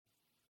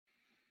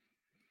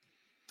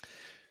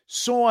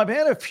So I've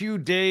had a few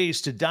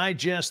days to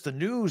digest the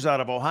news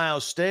out of Ohio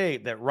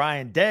State that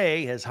Ryan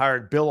Day has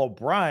hired Bill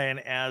O'Brien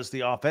as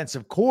the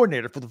offensive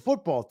coordinator for the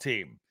football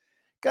team.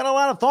 Got a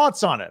lot of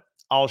thoughts on it.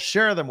 I'll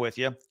share them with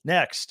you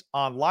next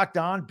on Locked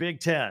On Big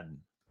Ten.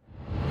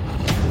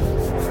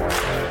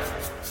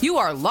 You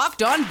are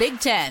Locked On Big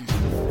Ten,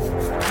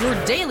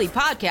 your daily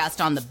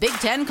podcast on the Big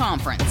Ten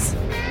Conference.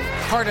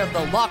 Part of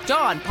the Locked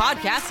On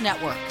Podcast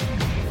Network.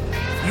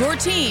 Your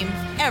team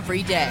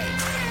every day.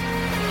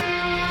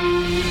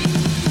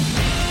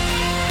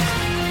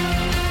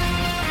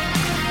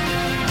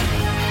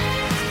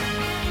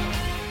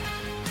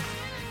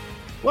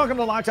 Welcome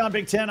to Locked On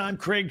Big Ten. I'm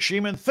Craig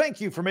Sheeman.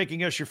 Thank you for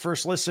making us your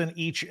first listen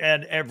each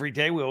and every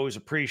day. We always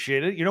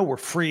appreciate it. You know, we're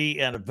free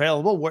and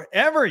available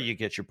wherever you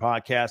get your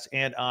podcasts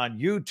and on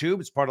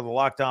YouTube. It's part of the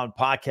Locked On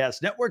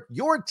Podcast Network,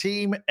 your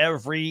team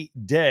every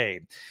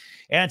day.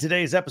 And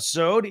today's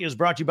episode is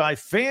brought to you by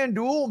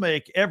FanDuel.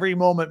 Make every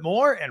moment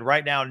more. And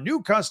right now,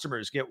 new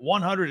customers get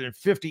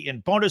 $150 in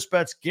bonus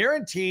bets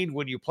guaranteed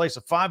when you place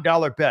a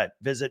 $5 bet.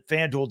 Visit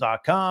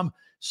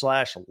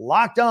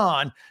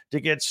FanDuel.com/locked-on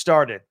to get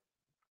started.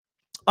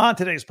 On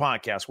today's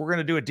podcast, we're going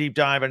to do a deep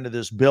dive into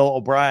this Bill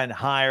O'Brien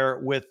hire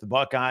with the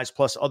Buckeyes,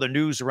 plus other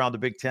news around the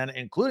Big Ten,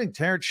 including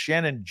Terrence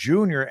Shannon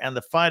Jr. and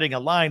the Fighting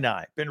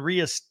Illini. Been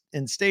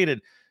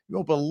reinstated. You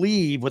won't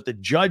believe what the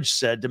judge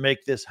said to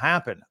make this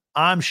happen.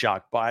 I'm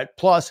shocked by it.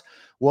 Plus,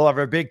 we'll have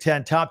our Big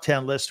Ten top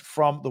 10 list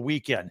from the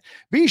weekend.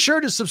 Be sure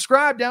to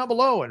subscribe down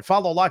below and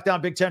follow Locked On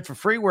Big Ten for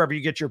free wherever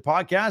you get your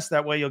podcast.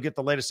 That way you'll get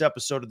the latest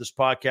episode of this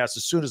podcast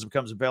as soon as it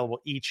becomes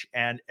available each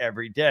and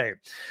every day.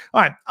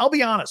 All right, I'll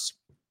be honest.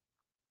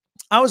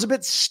 I was a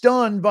bit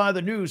stunned by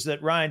the news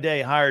that Ryan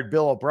Day hired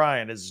Bill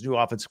O'Brien as his new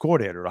offensive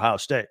coordinator at Ohio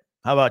State.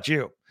 How about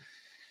you?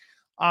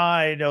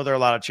 I know there are a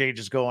lot of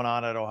changes going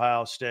on at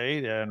Ohio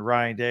State, and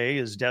Ryan Day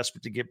is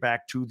desperate to get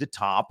back to the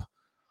top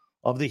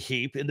of the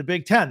heap in the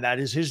Big Ten. That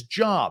is his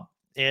job,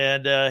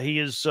 and he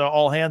is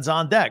all hands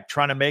on deck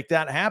trying to make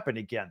that happen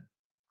again.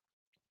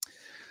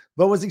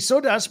 But was he so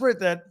desperate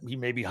that he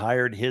maybe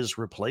hired his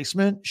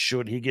replacement?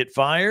 Should he get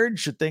fired?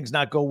 Should things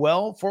not go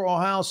well for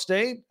Ohio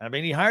State? I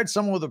mean, he hired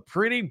someone with a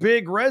pretty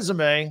big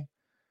resume.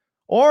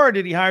 Or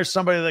did he hire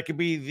somebody that could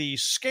be the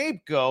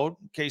scapegoat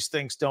in case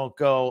things don't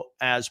go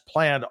as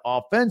planned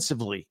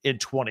offensively in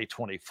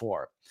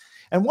 2024?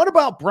 And what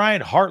about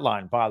Brian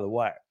Hartline, by the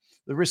way?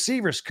 The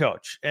receivers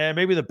coach, and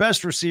maybe the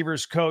best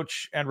receivers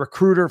coach and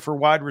recruiter for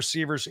wide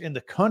receivers in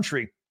the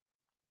country.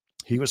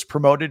 He was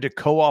promoted to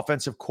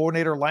co-offensive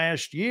coordinator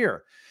last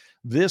year.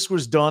 This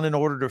was done in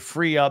order to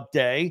free up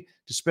Day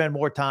to spend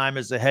more time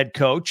as the head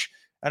coach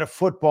and a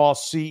football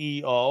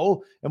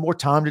CEO and more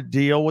time to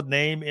deal with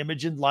name,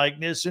 image, and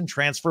likeness and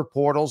transfer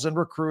portals and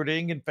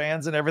recruiting and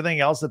fans and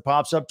everything else that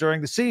pops up during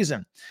the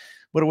season.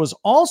 But it was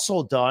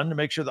also done to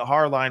make sure that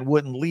Hartline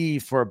wouldn't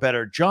leave for a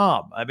better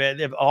job. I mean,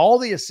 if all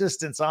the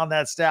assistants on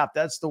that staff,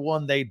 that's the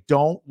one they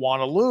don't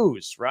want to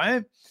lose,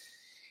 right?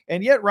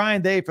 And yet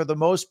Ryan Day, for the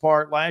most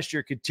part, last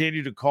year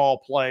continued to call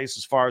plays,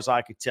 as far as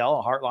I could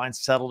tell. Hartline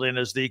settled in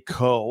as the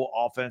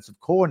co-offensive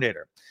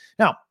coordinator.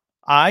 Now,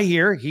 I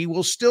hear he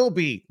will still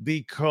be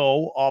the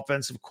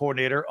co-offensive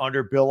coordinator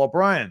under Bill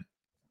O'Brien.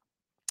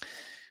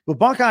 But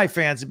Buckeye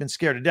fans have been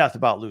scared to death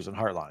about losing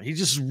Hartline. He's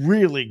just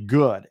really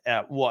good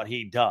at what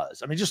he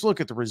does. I mean, just look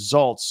at the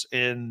results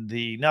in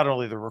the not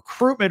only the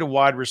recruitment of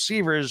wide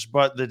receivers,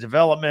 but the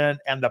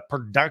development and the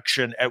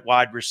production at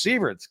wide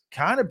receiver. It's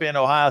kind of been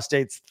Ohio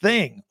State's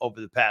thing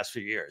over the past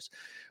few years.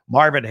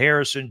 Marvin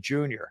Harrison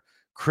Jr.,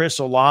 Chris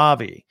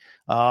Olave,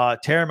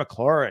 Terry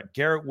McLaurin,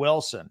 Garrett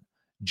Wilson,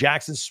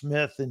 Jackson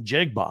Smith, and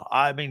Jigba.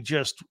 I mean,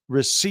 just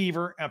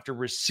receiver after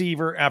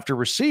receiver after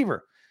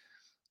receiver.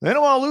 They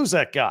don't want to lose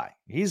that guy.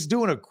 He's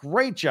doing a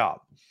great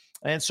job.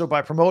 And so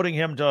by promoting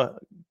him to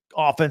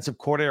offensive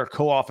coordinator,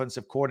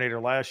 co-offensive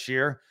coordinator last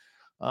year,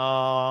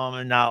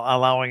 and now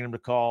allowing him to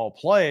call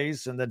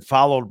plays, and then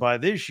followed by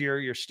this year,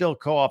 you're still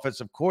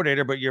co-offensive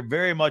coordinator, but you're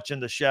very much in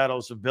the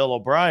shadows of Bill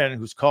O'Brien,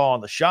 who's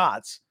calling the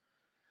shots.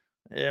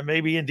 And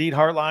maybe indeed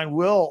Hartline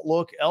will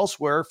look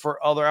elsewhere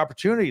for other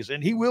opportunities,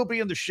 and he will be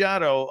in the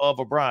shadow of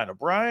O'Brien.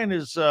 O'Brien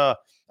is a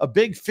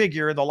big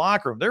figure in the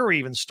locker room. There were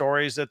even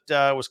stories that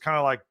was kind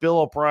of like Bill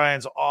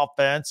O'Brien's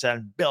offense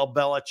and Bill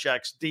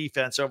Belichick's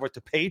defense over at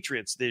the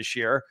Patriots this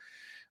year.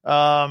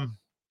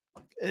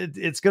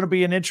 It's going to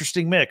be an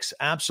interesting mix.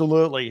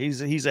 Absolutely.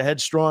 He's a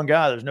headstrong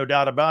guy. There's no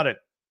doubt about it.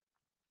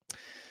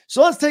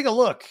 So let's take a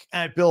look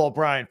at Bill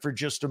O'Brien for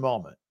just a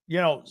moment. You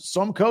know,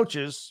 some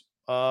coaches,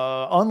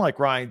 unlike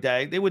Ryan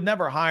Day, they would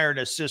never hire an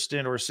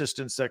assistant or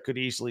assistants that could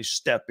easily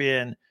step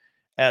in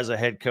as a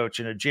head coach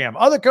in a jam.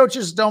 Other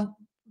coaches don't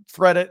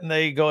thread it, and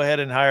they go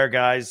ahead and hire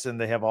guys, and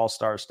they have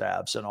all-star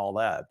staffs and all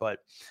that. But,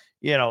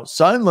 you know,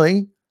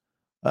 suddenly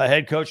a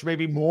head coach may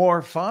be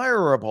more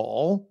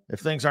fireable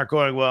if things aren't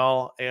going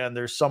well, and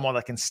there's someone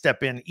that can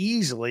step in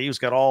easily who's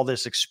got all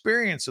this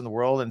experience in the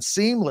world and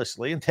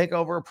seamlessly and take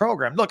over a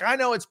program. Look, I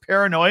know it's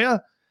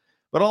paranoia,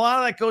 but a lot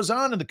of that goes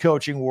on in the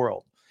coaching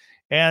world.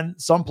 And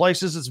some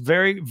places it's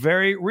very,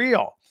 very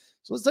real.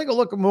 So let's take a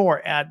look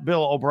more at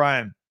Bill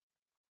O'Brien.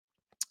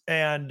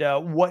 and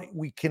what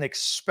we can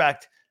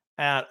expect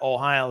at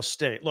Ohio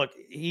State. Look,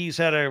 he's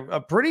had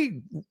a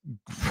pretty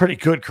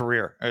good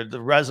career.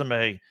 The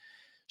resume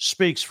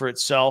speaks for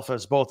itself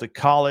as both a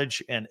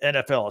college and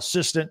NFL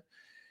assistant.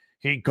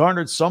 He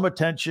garnered some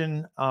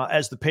attention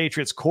as the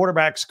Patriots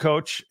quarterbacks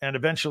coach and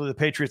eventually the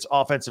Patriots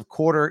offensive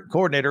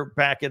coordinator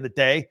back in the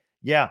day.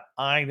 Yeah,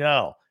 I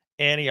know.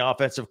 Any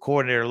offensive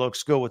coordinator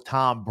looks good with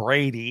Tom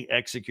Brady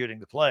executing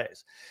the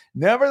plays.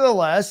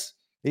 Nevertheless,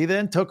 he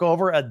then took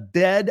over a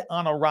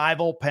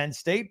dead-on-arrival Penn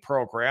State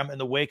program in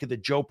the wake of the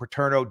Joe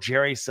Paterno,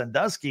 Jerry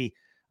Sandusky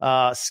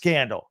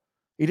scandal.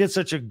 He did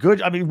such a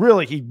good, he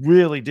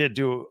really did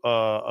do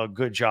a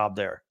good job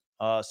there.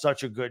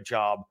 Such a good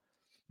job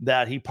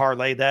that he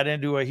parlayed that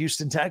into a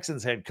Houston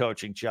Texans head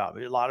coaching job.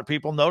 A lot of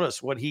people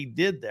noticed what he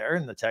did there,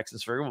 and the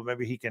Texans figured, well,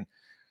 maybe he can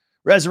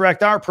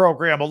resurrect our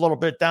program a little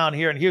bit down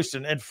here in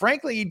Houston. And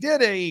frankly, he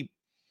did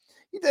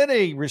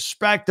a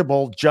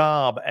respectable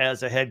job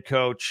as a head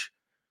coach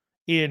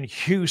in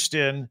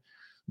Houston,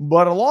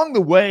 but along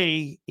the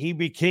way, he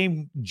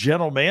became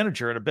general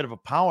manager at a bit of a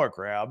power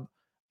grab,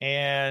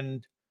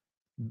 and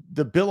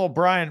the Bill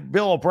O'Brien,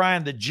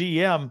 the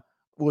GM,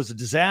 was a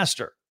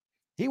disaster.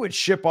 He would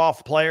ship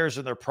off players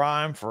in their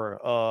prime for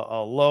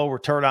a low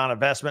return on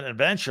investment. And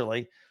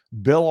eventually,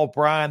 Bill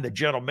O'Brien, the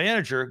general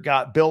manager,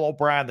 got Bill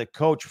O'Brien, the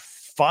coach,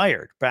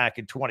 fired back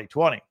in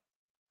 2020.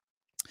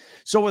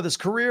 So with his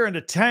career in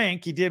the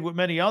tank, he did what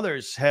many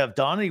others have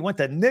done. He went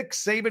to Nick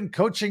Saban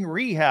coaching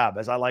rehab,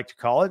 as I like to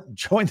call it,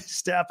 joined the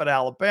staff at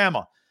Alabama.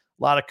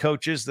 A lot of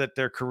coaches that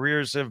their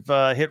careers have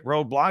hit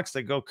roadblocks.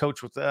 They go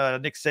coach with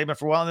Nick Saban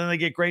for a while, and then they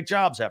get great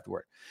jobs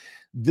afterward.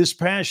 This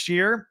past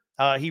year,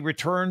 he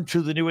returned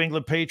to the New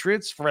England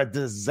Patriots for a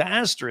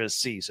disastrous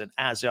season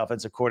as the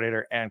offensive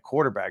coordinator and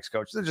quarterbacks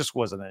coach. There just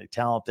wasn't any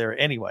talent there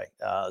anyway.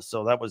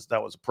 So that was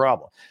a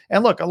problem.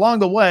 And look, along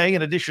the way,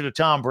 in addition to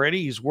Tom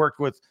Brady, he's worked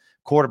with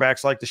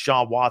quarterbacks like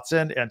Deshaun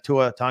Watson and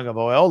Tua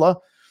Tagovailoa,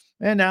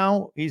 and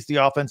now he's the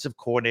offensive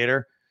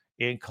coordinator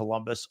in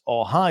Columbus,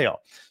 Ohio.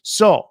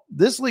 So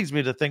this leads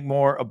me to think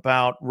more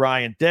about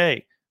Ryan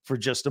Day for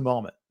just a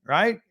moment,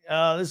 right?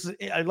 This is,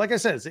 like I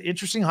said, it's an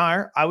interesting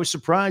hire. I was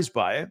surprised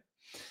by it.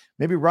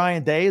 Maybe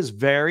Ryan Day is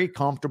very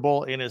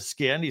comfortable in his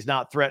skin. He's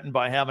not threatened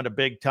by having a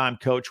big-time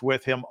coach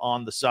with him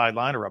on the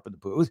sideline or up in the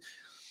booth.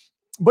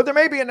 But there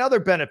may be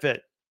another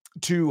benefit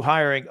to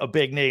hiring a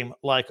big name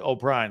like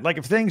O'Brien. Like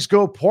if things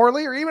go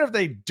poorly, or even if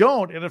they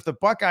don't, and if the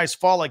Buckeyes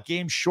fall a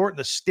game short in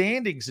the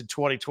standings in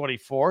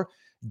 2024,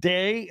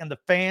 Day and the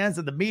fans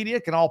and the media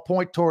can all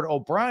point toward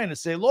O'Brien and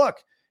say, look,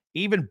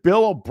 even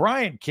Bill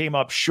O'Brien came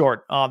up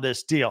short on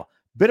this deal.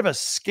 Bit of a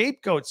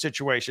scapegoat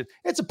situation.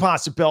 It's a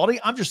possibility.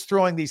 I'm just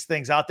throwing these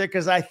things out there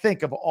because I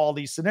think of all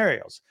these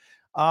scenarios.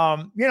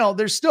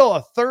 There's still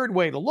a third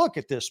way to look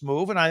at this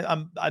move, and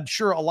I'm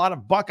sure a lot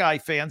of Buckeye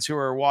fans who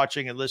are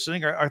watching and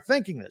listening are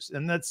thinking this,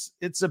 and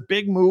it's a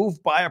big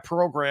move by a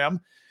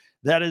program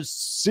that is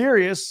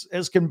serious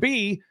as can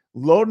be,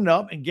 loading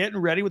up and getting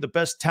ready with the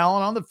best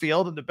talent on the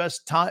field and the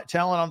best talent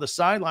on the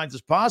sidelines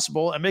as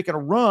possible, and making a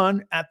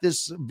run at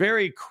this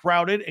very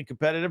crowded and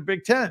competitive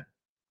Big Ten.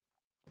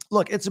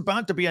 Look, it's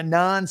about to be a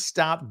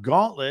nonstop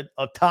gauntlet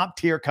of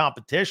top-tier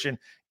competition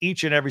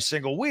each and every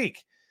single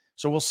week.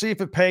 So we'll see if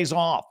it pays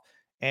off,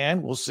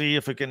 and we'll see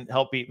if it can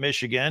help beat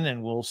Michigan,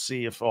 and we'll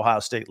see if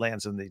Ohio State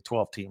lands in the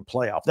 12-team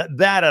playoff.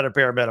 That at a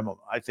bare minimum,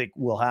 I think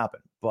will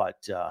happen.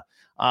 But,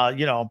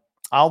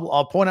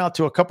 I'll point out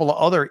to a couple of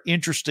other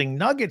interesting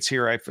nuggets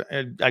here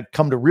I've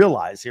come to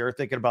realize here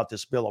thinking about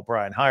this Bill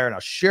O'Brien hire, and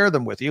I'll share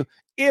them with you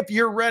if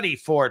you're ready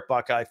for it,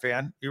 Buckeye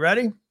fan. You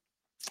ready?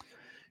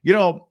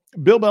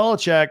 Bill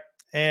Belichick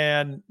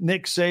and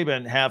Nick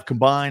Saban have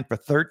combined for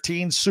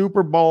 13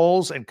 Super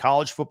Bowls and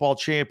college football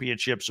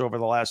championships over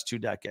the last 2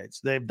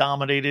 decades. They've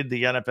dominated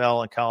the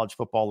NFL and college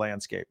football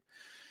landscape.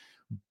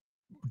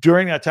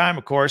 During that time,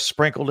 of course,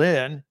 sprinkled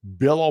in,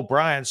 Bill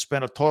O'Brien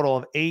spent a total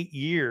of 8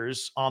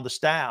 years on the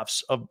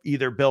staffs of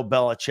either Bill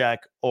Belichick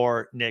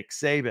or Nick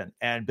Saban.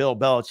 And Bill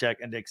Belichick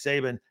and Nick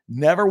Saban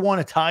never won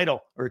a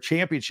title or a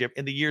championship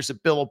in the years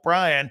that Bill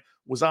O'Brien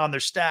was on their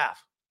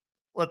staff.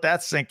 Let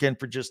that sink in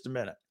for just a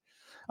minute.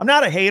 I'm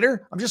not a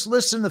hater. I'm just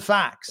listing the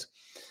facts.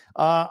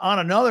 On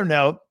another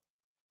note,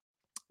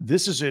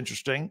 this is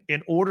interesting.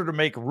 In order to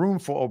make room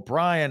for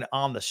O'Brien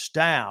on the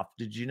staff,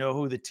 did you know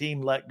who the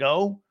team let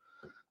go?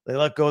 They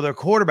let go of their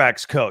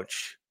quarterbacks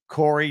coach,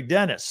 Corey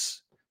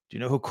Dennis. Do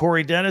you know who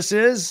Corey Dennis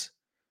is?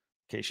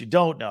 In case you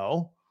don't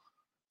know,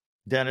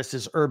 Dennis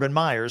is Urban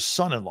Meyer's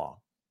son-in-law.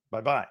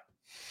 Bye-bye.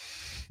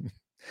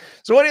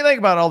 So what do you think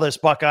about all this,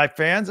 Buckeye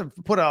fans? I've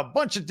put a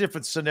bunch of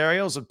different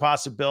scenarios and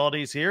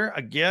possibilities here.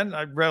 Again,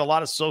 I've read a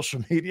lot of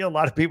social media. A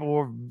lot of people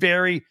were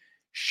very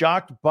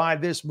shocked by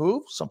this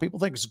move. Some people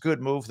think it's a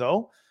good move,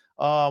 though.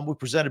 We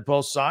presented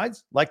both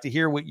sides. Like to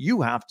hear what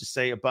you have to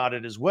say about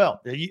it as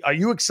well. Are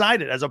you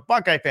excited as a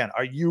Buckeye fan?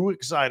 Are you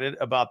excited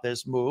about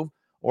this move,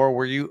 or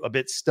were you a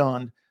bit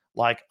stunned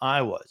like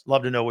I was?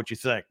 Love to know what you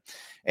think.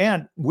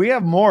 And we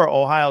have more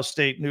Ohio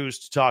State news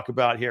to talk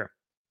about here.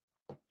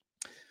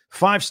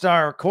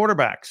 5-star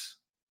quarterbacks,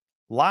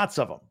 lots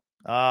of them.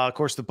 Of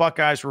course, the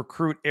Buckeyes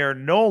recruit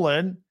Aaron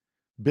Nolan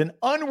been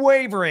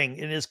unwavering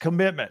in his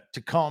commitment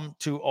to come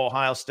to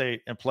Ohio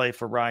State and play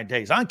for Ryan Day.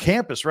 He's on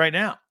campus right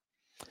now.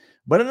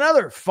 But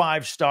another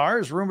 5-star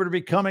is rumored to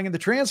be coming in the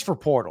transfer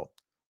portal.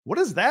 What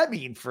does that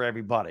mean for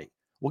everybody?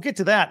 We'll get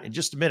to that in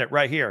just a minute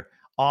right here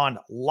on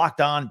Locked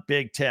On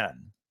Big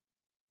Ten.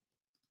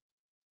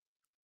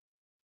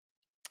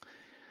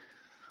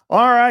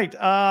 All right.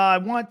 I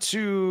want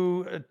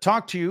to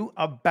talk to you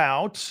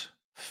about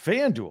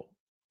FanDuel.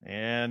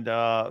 And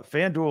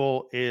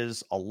FanDuel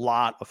is a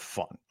lot of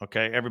fun.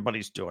 Okay.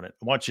 Everybody's doing it.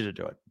 I want you to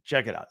do it.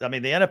 Check it out. I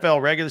mean, the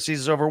NFL regular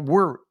season is over.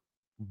 We're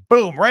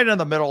boom, right in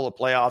the middle of the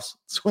playoffs.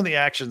 It's when the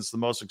action's the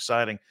most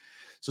exciting.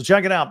 So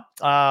check it out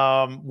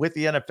with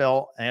the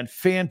NFL and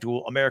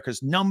FanDuel,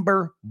 America's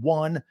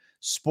 #1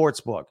 sports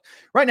book.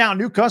 Right now,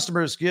 new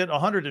customers get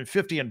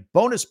 $150 in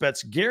bonus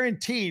bets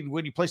guaranteed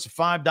when you place a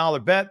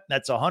 $5 bet.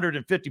 That's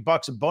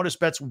 $150 in bonus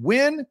bets,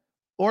 win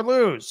or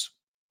lose.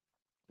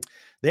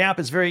 The app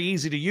is very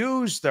easy to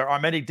use. There are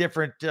many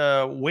different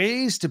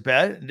ways to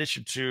bet, in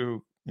addition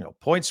to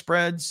point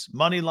spreads,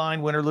 money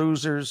line winner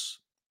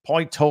losers,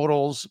 point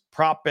totals,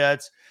 prop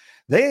bets.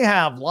 They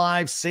have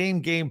live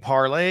same game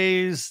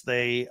parlays.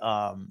 They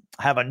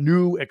have a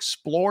new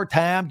Explore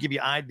tab, give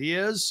you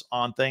ideas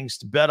on things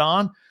to bet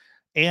on.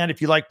 And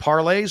if you like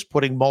parlays,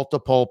 putting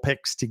multiple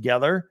picks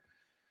together,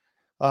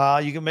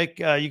 you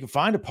can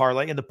find a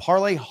parlay in the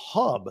Parlay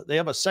Hub. They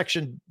have a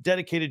section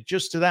dedicated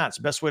just to that. It's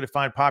the best way to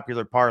find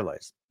popular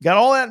parlays. Got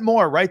all that and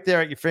more right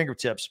there at your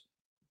fingertips.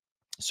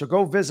 So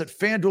go visit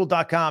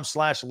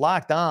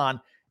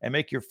FanDuel.com/lockedon and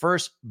make your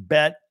first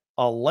bet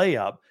a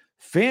layup.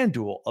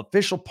 FanDuel,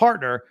 official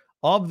partner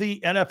of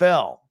the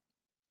NFL.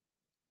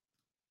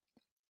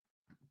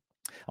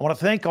 I want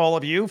to thank all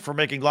of you for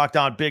making Locked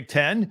On Big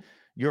Ten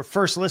your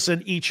first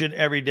listen each and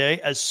every day,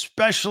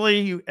 especially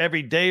you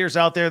everydayers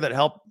out there that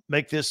help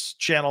make this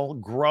channel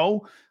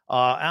grow.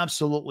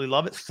 Absolutely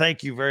love it.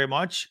 Thank you very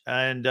much.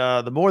 And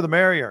the more the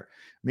merrier.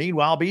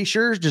 Meanwhile, be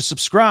sure to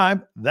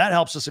subscribe. That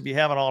helps us if you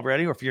haven't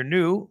already, or if you're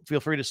new, feel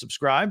free to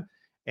subscribe.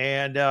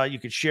 And you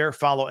can share,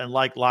 follow, and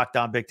like Locked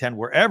On Big Ten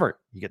wherever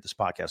you get this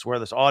podcast,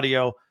 whether it's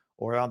audio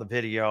or on the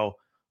video.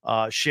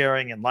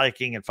 Sharing and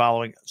liking and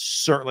following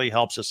certainly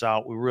helps us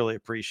out. We really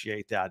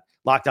appreciate that.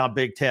 Locked On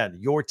Big Ten,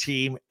 your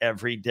team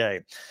every day.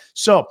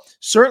 So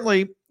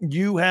certainly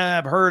you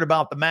have heard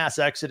about the mass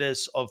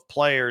exodus of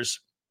players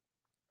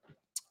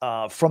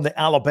from the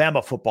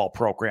Alabama football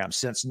program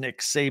since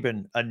Nick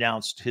Saban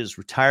announced his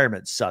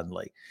retirement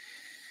suddenly.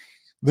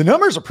 The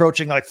number's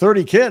approaching like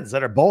 30 kids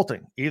that are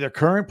bolting, either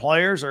current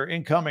players or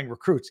incoming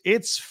recruits.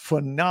 It's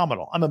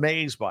phenomenal. I'm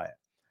amazed by it.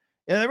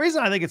 And the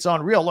reason I think it's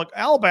unreal, look,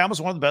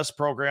 Alabama's one of the best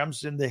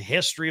programs in the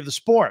history of the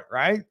sport,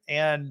 right?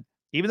 And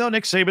even though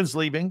Nick Saban's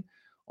leaving,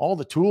 all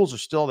the tools are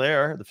still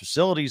there. The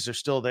facilities are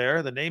still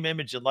there. The name,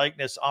 image, and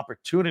likeness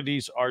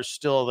opportunities are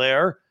still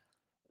there.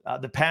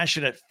 The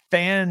passionate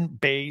fan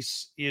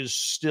base is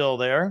still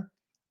there.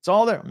 It's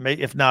all there,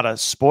 if not a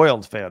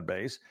spoiled fan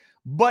base.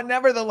 But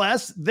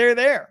nevertheless, they're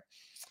there.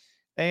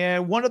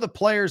 And one of the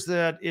players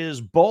that is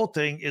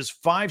bolting is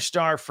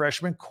 5-star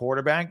freshman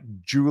quarterback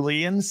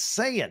Julian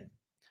Sayin.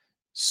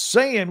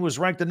 Sayin was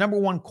ranked the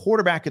 #1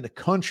 quarterback in the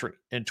country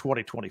in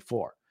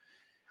 2024.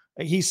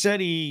 He said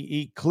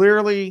he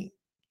clearly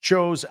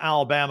chose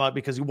Alabama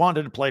because he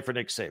wanted to play for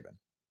Nick Saban.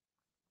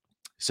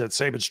 He said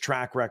Saban's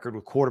track record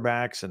with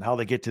quarterbacks and how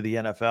they get to the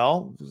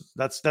NFL,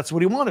 that's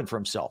what he wanted for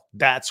himself.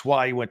 That's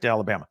why he went to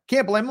Alabama.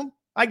 Can't blame him.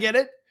 I get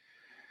it.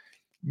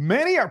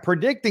 Many are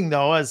predicting,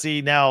 though, as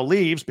he now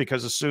leaves,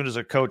 because as soon as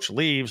a coach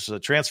leaves,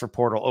 the transfer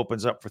portal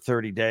opens up for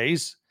 30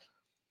 days.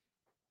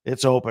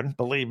 It's open,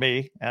 believe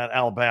me, at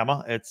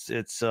Alabama.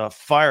 It's a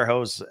fire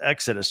hose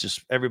exodus,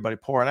 just everybody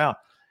pouring out.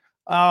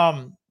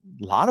 A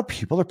lot of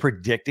people are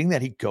predicting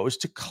that he goes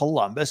to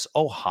Columbus,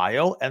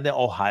 Ohio, and the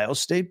Ohio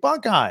State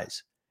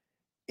Buckeyes.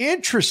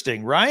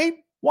 Interesting, right?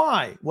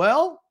 Why?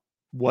 Well,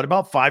 what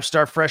about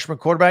 5-star freshman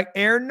quarterback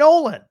Aaron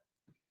Nolan?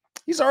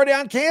 He's already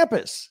on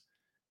campus.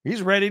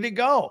 He's ready to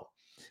go.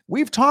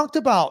 We've talked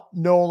about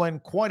Nolan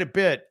quite a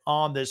bit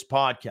on this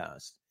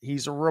podcast.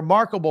 He's a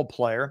remarkable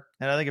player,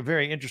 and I think a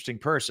very interesting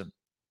person.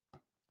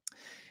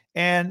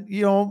 And,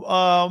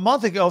 a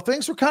month ago,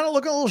 things were kind of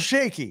looking a little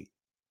shaky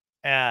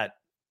at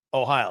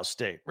Ohio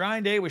State.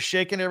 Ryan Day was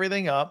shaking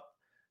everything up.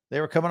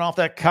 They were coming off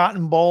that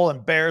Cotton Bowl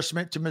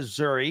embarrassment to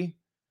Missouri.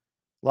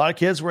 A lot of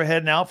kids were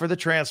heading out for the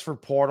transfer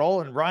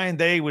portal, and Ryan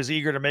Day was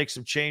eager to make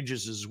some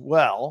changes as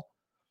well.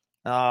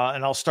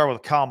 And I'll start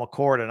with Kyle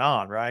McCord and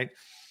on, right?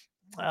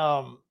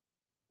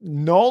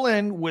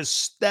 Nolan was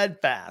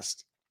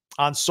steadfast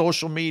on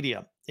social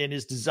media in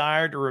his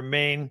desire to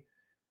remain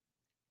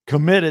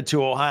committed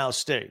to Ohio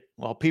State.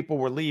 While people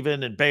were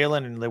leaving and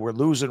bailing and they were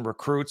losing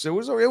recruits, it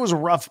was a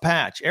rough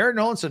patch. Aaron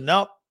Nolan said,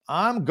 nope,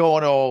 I'm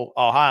going to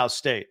Ohio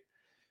State.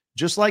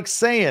 Just like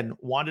Sayin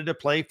wanted to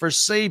play for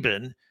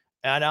Saban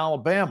at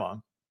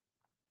Alabama,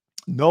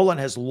 Nolan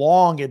has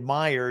long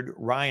admired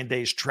Ryan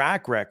Day's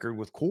track record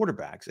with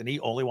quarterbacks, and he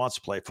only wants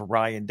to play for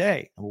Ryan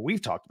Day. And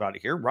we've talked about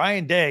it here.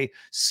 Ryan Day,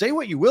 say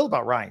what you will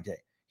about Ryan Day.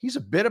 he's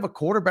a bit of a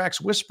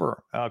quarterback's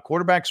whisperer.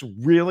 Quarterbacks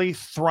really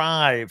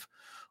thrive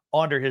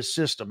under his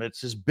system.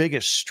 It's his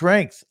biggest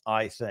strength,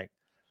 I think.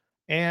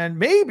 And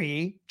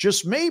maybe,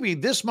 just maybe,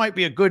 this might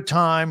be a good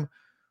time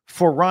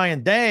for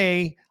Ryan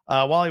Day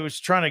while he was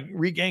trying to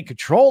regain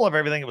control of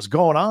everything that was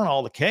going on,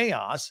 all the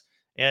chaos.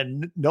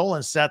 And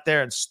Nolan sat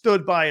there and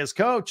stood by his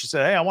coach and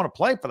said, hey, I want to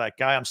play for that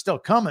guy. I'm still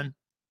coming.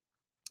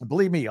 And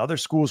believe me, other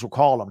schools will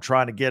call him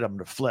trying to get him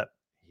to flip.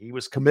 He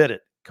was committed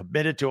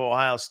to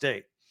Ohio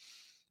State.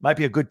 Might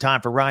be a good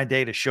time for Ryan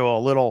Day to show a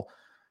little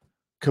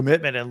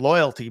commitment and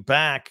loyalty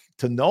back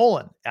to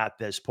Nolan at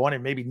this point,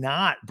 and maybe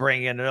not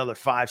bring in another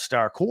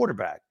 5-star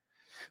quarterback.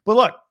 But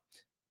look,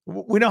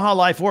 we know how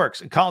life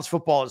works, and college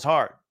football is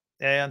hard.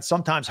 And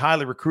sometimes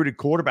highly recruited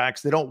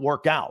quarterbacks, they don't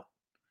work out.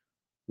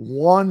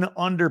 One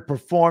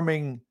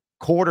underperforming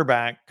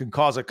quarterback can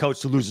cause a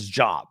coach to lose his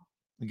job.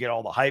 You get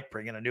all the hype,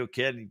 bring in a new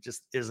kid, and he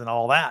just isn't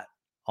all that.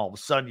 All of a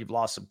sudden, you've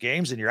lost some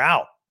games and you're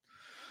out.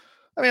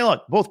 I mean,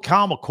 look, both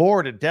Kyle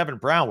McCord and Devin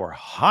Brown were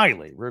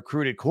highly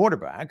recruited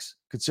quarterbacks,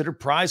 considered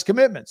prize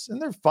commitments,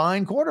 and they're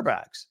fine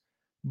quarterbacks,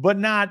 but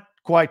not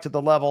quite to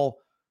the level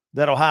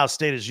that Ohio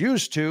State is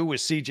used to with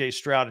C.J.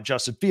 Stroud and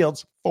Justin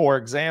Fields, for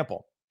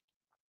example.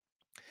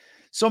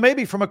 So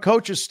maybe from a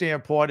coach's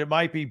standpoint, it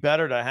might be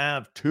better to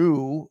have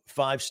 2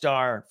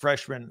 5-star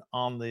freshmen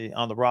on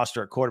the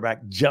roster at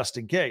quarterback just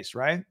in case,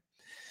 right?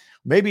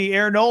 Maybe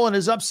Aaron Nolan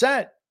is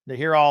upset to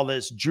hear all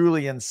this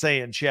Julian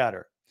saying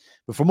chatter.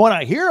 But from what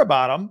I hear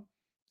about him,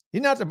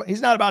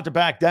 he's not about to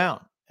back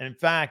down. And in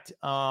fact,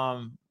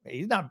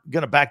 he's not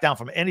going to back down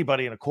from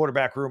anybody in a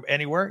quarterback room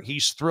anywhere.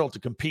 He's thrilled to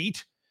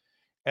compete.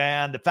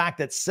 And the fact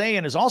that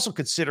Sayan is also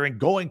considering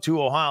going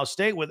to Ohio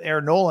State with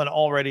Aaron Nolan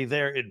already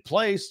there in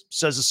place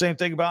says the same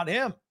thing about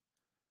him.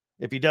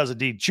 If he does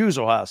indeed choose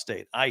Ohio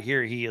State, I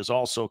hear he is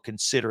also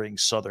considering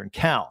Southern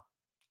Cal.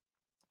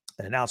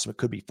 An announcement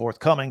could be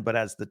forthcoming, but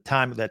at the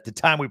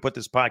time we put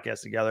this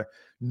podcast together,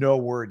 no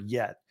word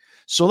yet.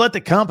 So let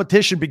the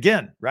competition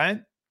begin,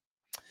 right?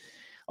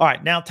 All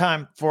right, now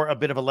time for a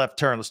bit of a left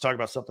turn. Let's talk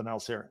about something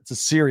else here. It's a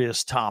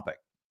serious topic.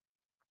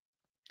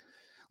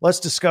 Let's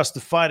discuss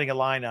the Fighting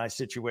Illini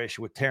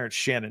situation with Terrence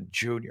Shannon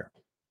Jr.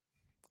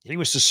 He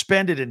was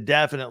suspended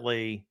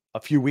indefinitely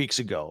a few weeks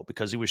ago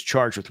because he was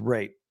charged with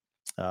rape.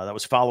 That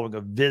was following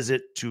a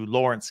visit to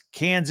Lawrence,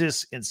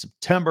 Kansas in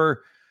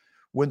September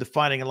when the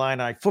Fighting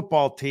Illini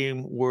football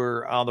team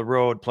were on the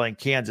road playing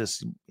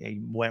Kansas.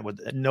 He went with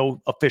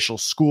no official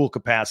school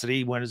capacity.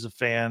 He went as a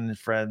fan and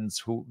friends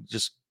who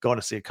just going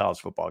to see a college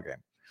football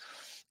game.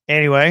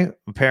 Anyway,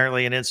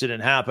 apparently an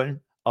incident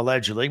happened,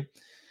 allegedly,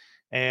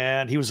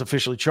 and he was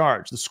officially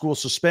charged. The school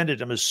suspended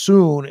him as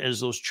soon as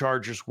those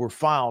charges were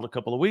filed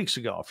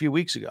a few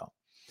weeks ago.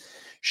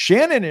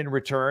 Shannon, in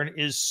return,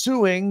 is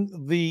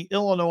suing the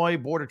Illinois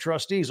Board of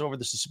Trustees over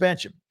the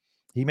suspension.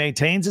 He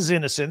maintains his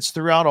innocence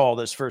throughout all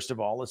this, first of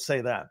all. Let's say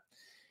that.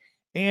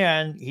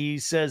 And he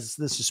says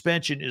the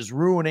suspension is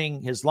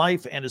ruining his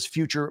life and his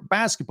future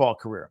basketball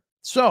career.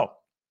 So,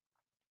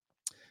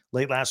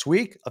 late last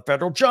week, a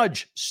federal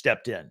judge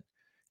stepped in.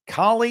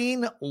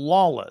 Colleen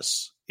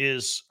Lawless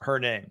is her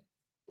name.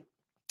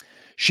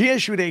 She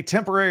issued a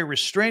temporary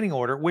restraining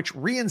order, which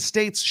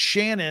reinstates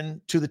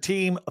Shannon to the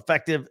team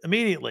effective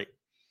immediately.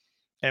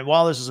 And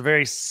while this is a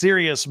very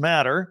serious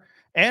matter,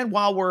 and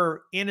while we're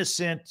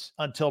innocent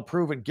until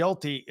proven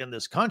guilty in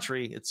this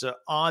country, it's an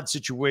odd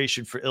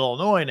situation for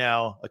Illinois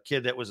now. A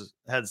kid that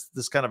has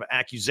this kind of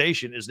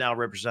accusation is now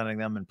representing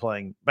them and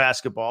playing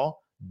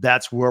basketball.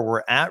 That's where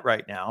we're at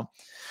right now.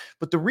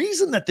 But the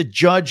reason that the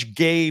judge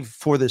gave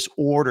for this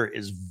order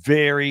is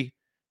very,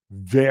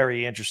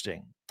 very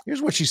interesting.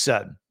 Here's what she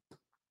said.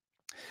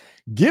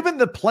 Given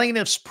the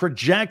plaintiff's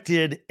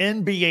projected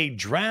NBA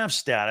draft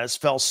status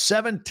fell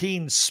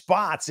 17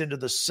 spots into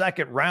the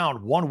second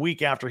round 1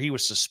 week after he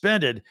was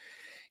suspended,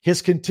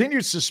 his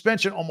continued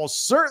suspension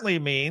almost certainly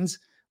means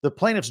the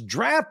plaintiff's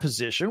draft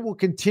position will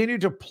continue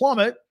to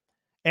plummet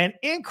and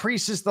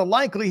increases the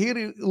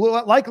likelihood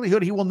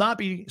he will not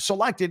be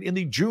selected in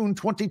the June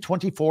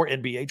 2024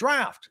 NBA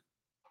draft.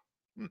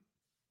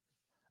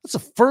 That's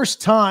the first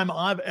time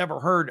I've ever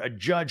heard a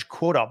judge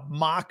quote a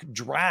mock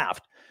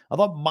draft. I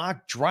thought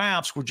mock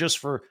drafts were just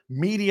for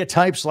media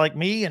types like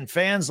me and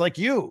fans like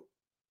you.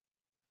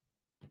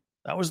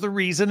 That was the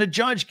reason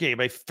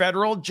a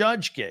federal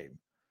judge gave.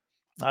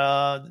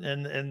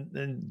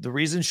 And the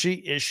reason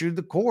she issued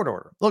the court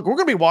order. Look, we're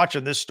going to be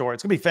watching this story.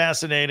 It's going to be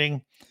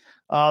fascinating.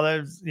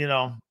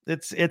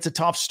 It's a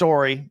tough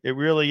story. It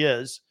really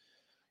is.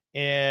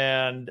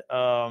 And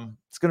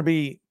it's going to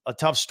be a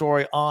tough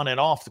story on and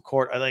off the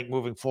court, I think,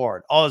 moving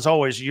forward. As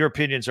always, your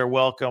opinions are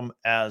welcome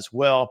as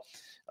well.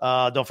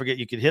 Don't forget,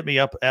 you can hit me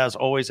up, as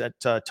always, at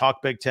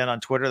Talk Big Ten on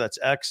Twitter. That's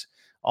X.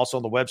 Also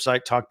on the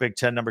website,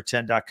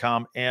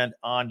 talkbig1010.com, and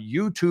on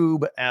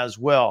YouTube as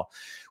well.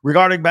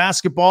 Regarding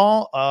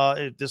basketball,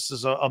 this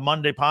is a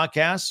Monday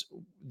podcast.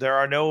 There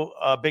are no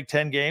Big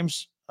Ten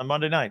games on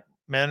Monday night,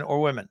 men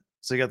or women.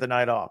 So you got the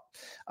night off.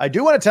 I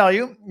do want to tell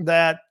you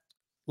that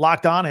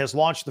Locked On has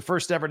launched the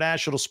first ever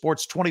national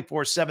sports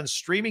 24/7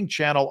 streaming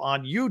channel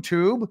on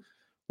YouTube.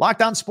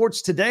 Locked On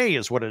Sports Today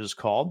is what it is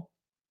called.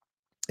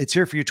 It's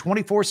here for you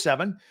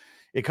 24/7.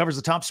 It covers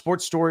the top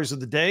sports stories of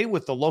the day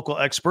with the local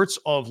experts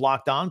of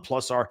Locked On,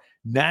 plus our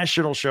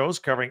national shows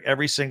covering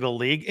every single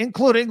league,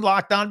 including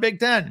Locked On Big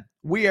Ten.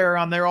 We are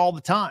on there all the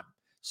time.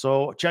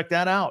 So check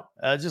that out.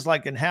 Just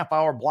like in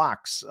half-hour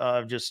blocks,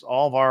 just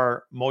all of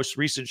our most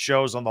recent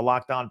shows on the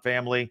Locked On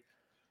family.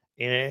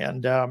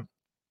 And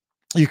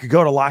you could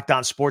go to Locked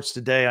On Sports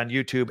Today on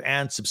YouTube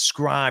and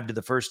subscribe to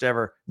the first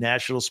ever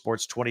National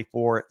Sports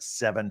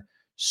 24/7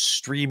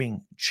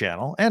 streaming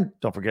channel. And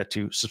don't forget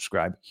to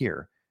subscribe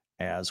here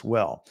as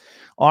well.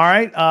 All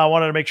right. I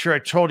wanted to make sure I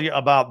told you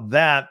about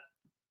that.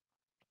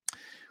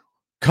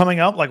 Coming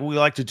up, like we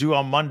like to do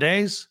on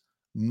Mondays,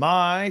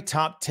 my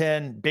top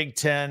 10 Big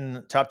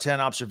Ten, top 10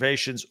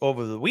 observations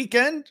over the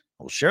weekend.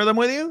 We'll share them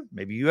with you.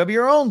 Maybe you have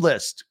your own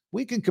list.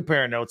 We can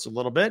compare notes a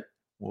little bit.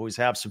 We'll always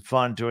have some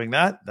fun doing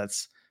that.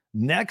 That's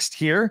next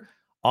here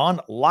on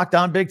Locked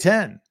On Big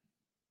Ten.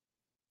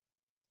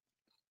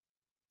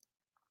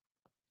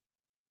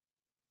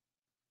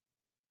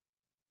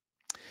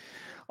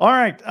 All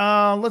right,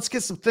 let's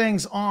get some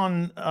things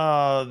on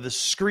the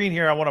screen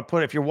here. I want to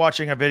put, if you're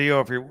watching a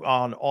video, if you're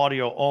on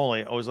audio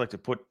only, I always like to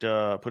put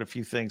a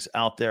few things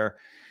out there,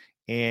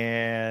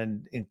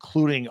 and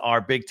including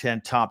our Big Ten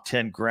top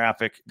 10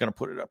 graphic. Going to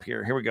put it up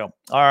here. Here we go.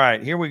 All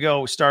right, here we go.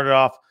 We started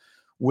off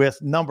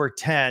with number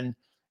 10,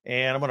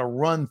 and I'm going to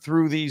run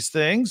through these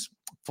things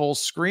full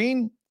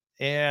screen.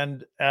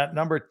 And at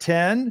number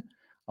 10,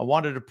 I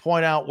wanted to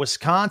point out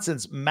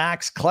Wisconsin's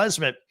Max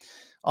Klesmit.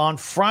 On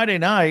Friday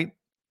night,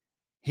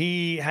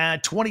 he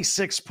had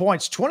 26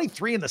 points,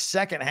 23 in the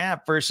second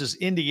half versus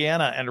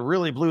Indiana, and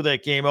really blew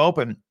that game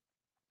open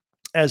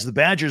as the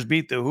Badgers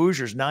beat the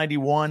Hoosiers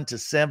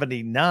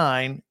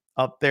 91-79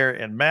 up there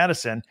in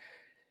Madison.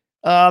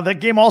 That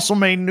game also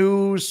made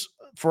news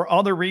for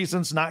other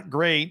reasons, not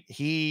great.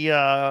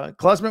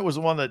 Klesmit was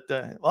the one that,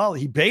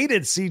 he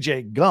baited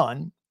CJ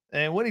Gunn,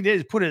 and what he did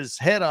is put his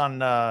head on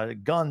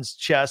Gunn's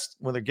chest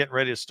when they're getting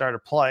ready to start a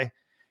play,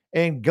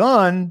 and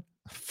Gunn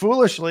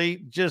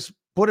foolishly just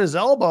put his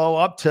elbow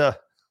up to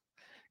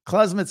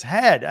Klesmit's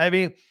head. I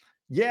mean,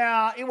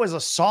 yeah, it was a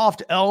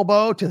soft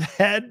elbow to the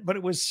head, but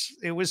it was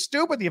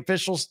stupid. The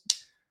officials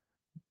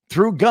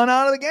threw Gunn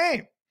out of the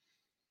game.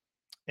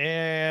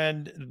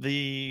 And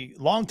the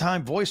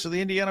longtime voice of the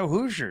Indiana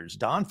Hoosiers,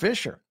 Don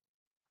Fisher,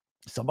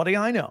 somebody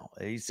I know,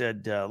 he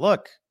said,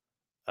 look,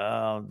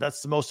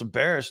 that's the most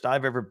embarrassed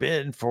I've ever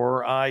been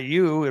for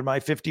IU in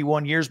my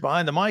 51 years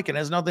behind the mic, and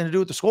has nothing to do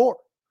with the score.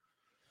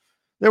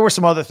 There were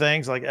some other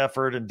things like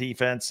effort and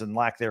defense and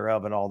lack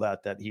thereof and all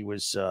that he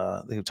was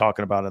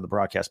talking about in the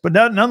broadcast. But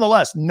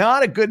nonetheless,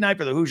 not a good night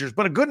for the Hoosiers,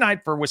 but a good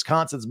night for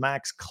Wisconsin's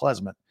Max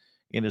Klesmit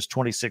in his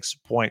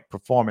 26-point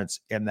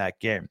performance in that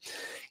game.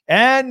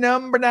 And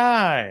number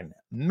 9,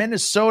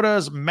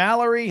 Minnesota's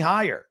Mallory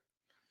Heyer.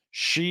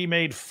 She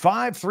made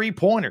 5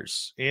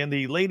 3-pointers in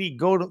the Lady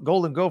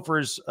Golden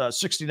Gophers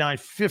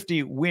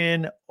 69-50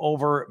 win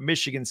over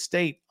Michigan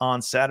State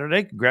on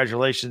Saturday.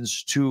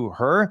 Congratulations to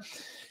her.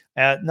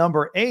 At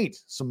number 8,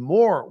 some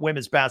more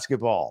women's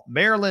basketball.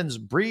 Maryland's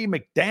Bree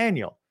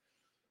McDaniel,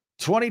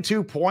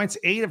 22 points,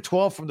 8 of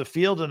 12 from the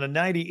field in a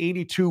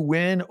 90-82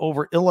 win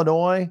over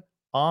Illinois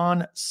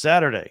on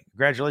Saturday.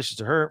 Congratulations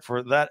to her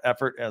for that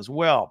effort as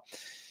well.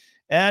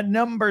 At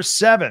number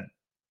 7,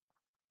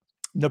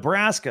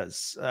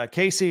 Nebraska's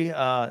Casey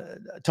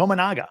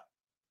Tominaga.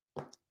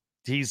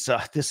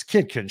 This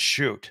kid can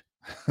shoot.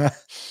 Hit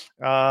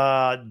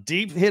a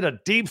deep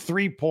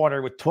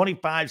 3-pointer with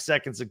 25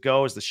 seconds to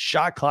go as the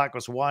shot clock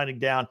was winding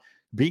down,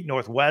 beat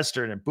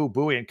Northwestern and Boo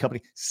Buie and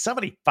company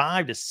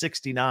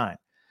 75-69.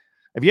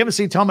 If you haven't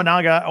seen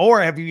Tominaga,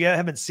 or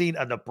haven't seen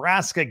a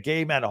Nebraska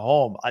game at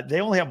home,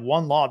 they only have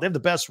one loss. They have the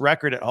best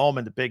record at home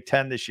in the Big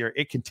Ten this year.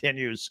 It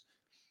continues.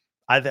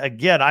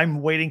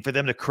 I'm waiting for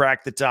them to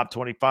crack the top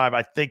 25.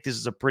 I think this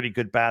is a pretty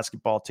good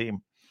basketball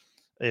team.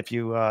 If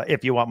you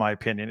want my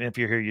opinion, if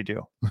you're here, you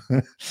do.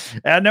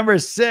 At number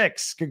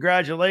 6,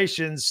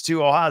 congratulations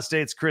to Ohio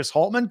State's Chris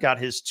Holtmann, got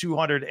his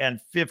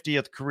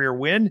 250th career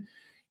win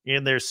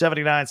in their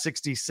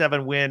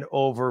 79-67 win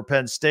over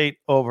Penn State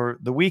over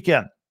the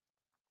weekend.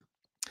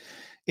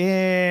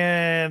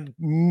 And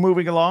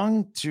moving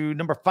along to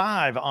number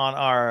 5 on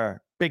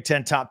our Big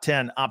Ten top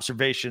 10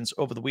 observations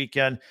over the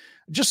weekend.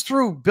 Just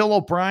threw Bill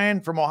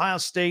O'Brien from Ohio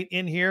State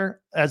in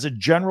here as a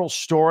general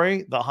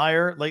story, the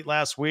hire late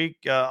last week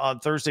on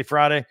Thursday,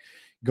 Friday,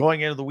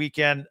 going into the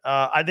weekend.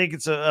 I think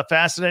it's a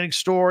fascinating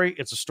story.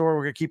 It's a story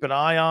we're going to keep an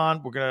eye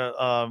on. We're going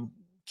to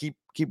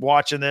keep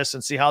watching this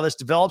and see how this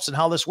develops and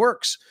how this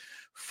works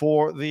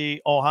for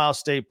the Ohio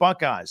State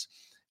Buckeyes.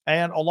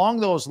 And along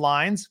those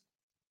lines,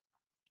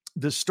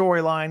 the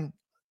storyline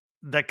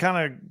that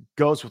kind of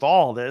goes with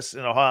all of this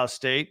in Ohio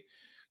State,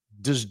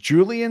 does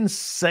Julian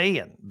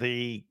Sayin,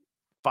 the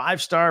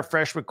 5-star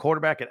freshman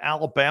quarterback at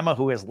Alabama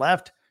who has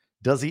left,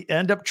 does he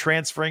end up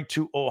transferring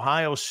to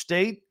Ohio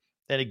State?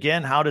 And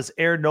again, how does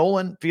Aaron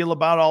Nolan feel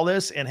about all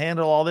this and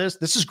handle all this?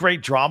 This is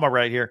great drama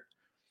right here.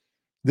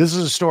 This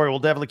is a story we'll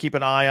definitely keep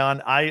an eye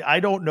on. I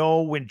don't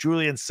know when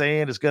Julian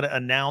Sayin is going to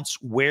announce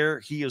where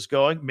he is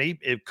going. Maybe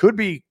it could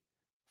be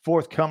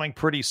forthcoming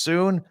pretty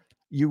soon.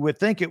 You would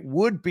think it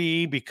would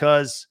be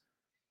because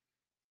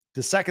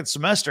the second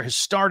semester has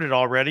started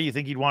already. You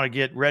think you'd want to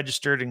get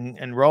registered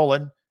and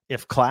rolling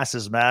if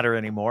classes matter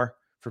anymore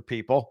for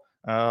people.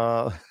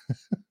 No,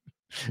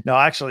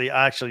 actually,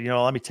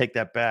 let me take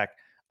that back.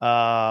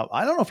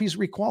 I don't know if he's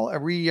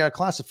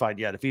reclassified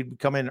yet, if he'd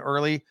come in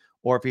early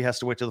or if he has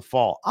to wait till the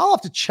fall. I'll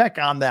have to check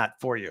on that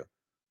for you.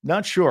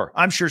 Not sure.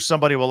 I'm sure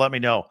somebody will let me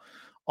know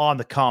on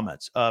the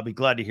comments. Be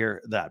glad to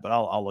hear that, but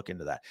I'll look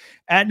into that.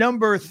 At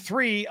number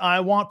 3, I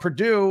want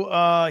Purdue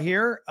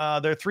here.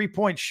 Their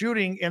 3-point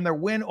shooting in their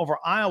win over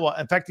Iowa.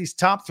 In fact, these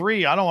top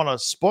 3, I don't want to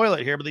spoil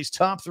it here, but these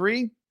top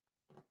 3,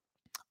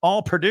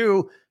 all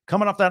Purdue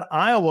coming off that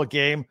Iowa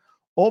game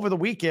over the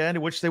weekend,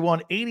 in which they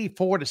won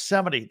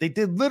 84-70. They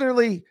did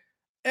literally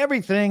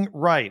everything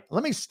right.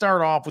 Let me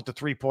start off with the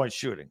 3-point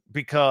shooting,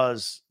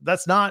 because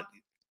that's not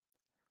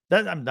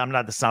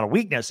a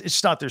weakness. It's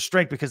just not their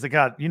strength, because they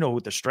got,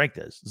 what their strength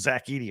is.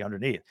 Zach Edey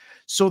underneath.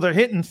 So they're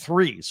hitting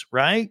threes,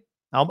 right?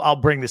 I'll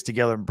bring this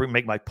together and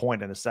make my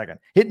point in a second.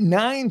 Hit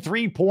 9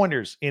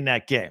 3-pointers in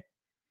that game.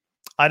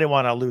 I didn't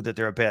want to allude that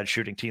they're a bad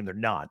shooting team. They're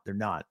not.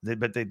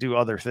 But they do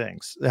other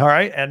things. All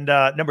right. And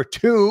number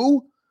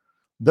 2,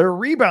 they're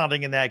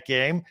rebounding in that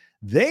game.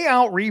 They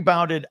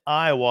out-rebounded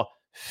Iowa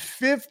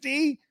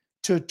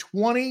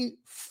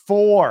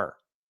 50-24.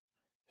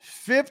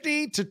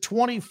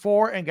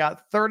 50-24 and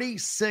got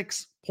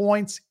 36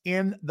 points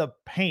in the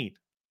paint.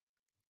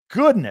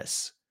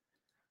 Goodness.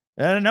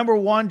 And number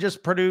 1,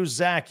 just Purdue's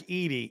Zach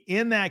Edey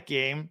in that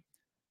game.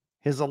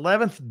 His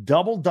 11th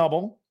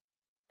double-double.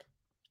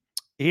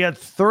 He had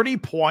 30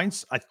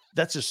 points.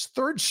 That's his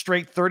 3rd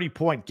straight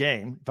 30-point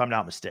game, if I'm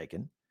not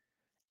mistaken.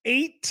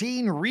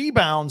 18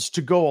 rebounds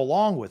to go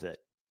along with it.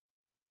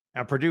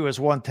 And Purdue has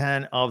won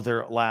 10 of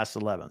their last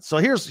 11. So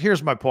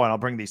here's my point. I'll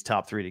bring these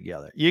top 3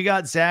 together. You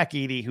got Zach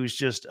Edey, who's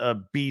just a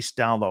beast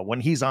down low. When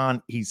he's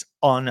on, he's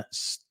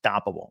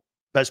unstoppable.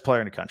 Best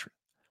player in the country.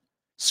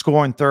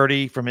 Scoring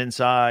 30 from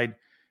inside,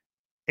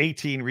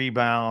 18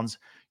 rebounds.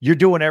 You're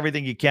doing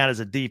everything you can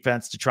as a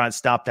defense to try and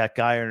stop that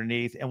guy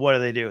underneath. And what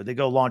do? They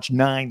go launch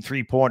 9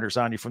 3-pointers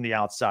on you from the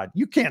outside.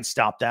 You can't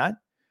stop that.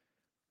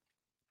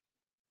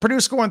 Purdue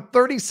scoring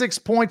 36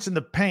 points in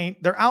the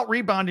paint. They're out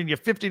rebounding you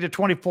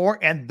 50-24,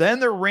 and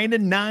then they're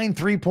raining 9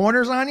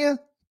 3-pointers on you.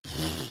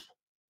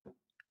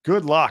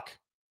 Good luck.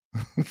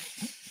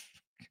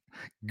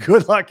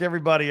 Good luck,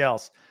 everybody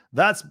else.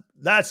 That's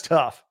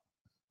tough.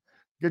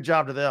 Good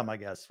job to them, I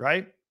guess,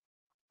 right?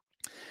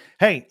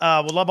 Hey,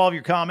 we'll love all of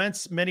your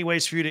comments. Many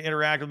ways for you to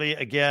interact with me.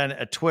 Again,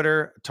 at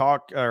Twitter,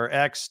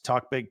 X,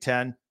 Talk Big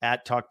 10,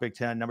 at Talk Big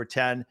 10, number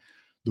 10.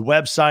 The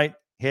website,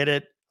 hit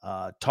it.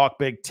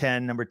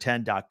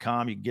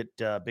 talkbig10number10.com. You can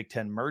get Big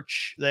Ten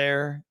merch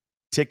there,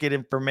 ticket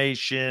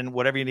information,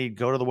 whatever you need.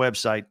 Go to the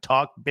website,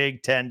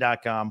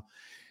 talkbig10.com.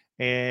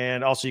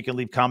 And also you can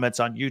leave comments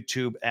on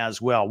YouTube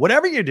as well.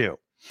 Whatever you do,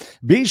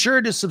 be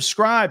sure to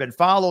subscribe and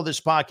follow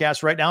this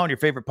podcast right now on your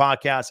favorite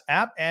podcast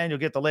app, and you'll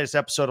get the latest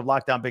episode of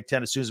Locked On Big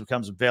Ten as soon as it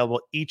becomes available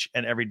each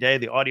and every day.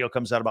 The audio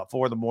comes out about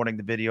 4 a.m,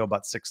 the video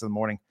about 6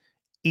 a.m.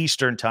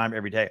 Eastern time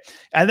every day.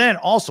 And then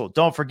also,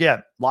 don't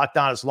forget, Locked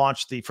On has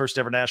launched the first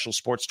ever national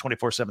sports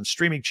 24/7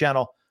 streaming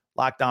channel,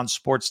 Locked On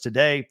Sports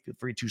Today. Feel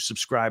free to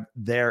subscribe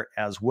there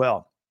as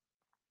well.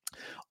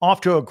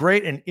 Off to a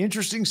great and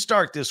interesting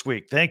start this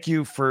week. Thank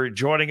you for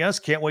joining us.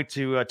 Can't wait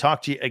to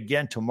talk to you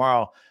again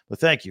tomorrow. But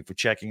thank you for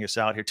checking us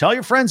out here. Tell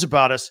your friends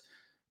about us.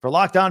 For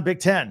Locked On Big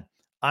Ten,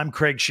 I'm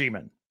Craig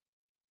Sheeman.